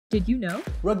Did you know?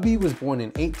 Rugby was born in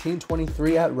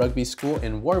 1823 at Rugby School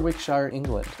in Warwickshire,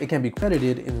 England. It can be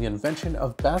credited in the invention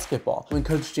of basketball, when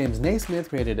Coach James Naismith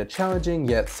created a challenging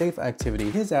yet safe activity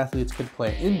his athletes could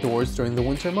play indoors during the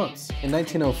winter months. In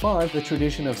 1905, the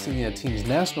tradition of singing a team's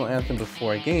national anthem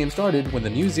before a game started when the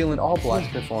New Zealand All Blacks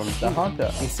performed the haka,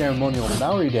 a ceremonial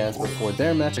Maori dance before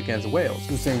their match against Wales,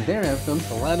 who sang their anthem,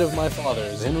 "The Land of My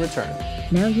Fathers," in return.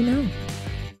 Now you know.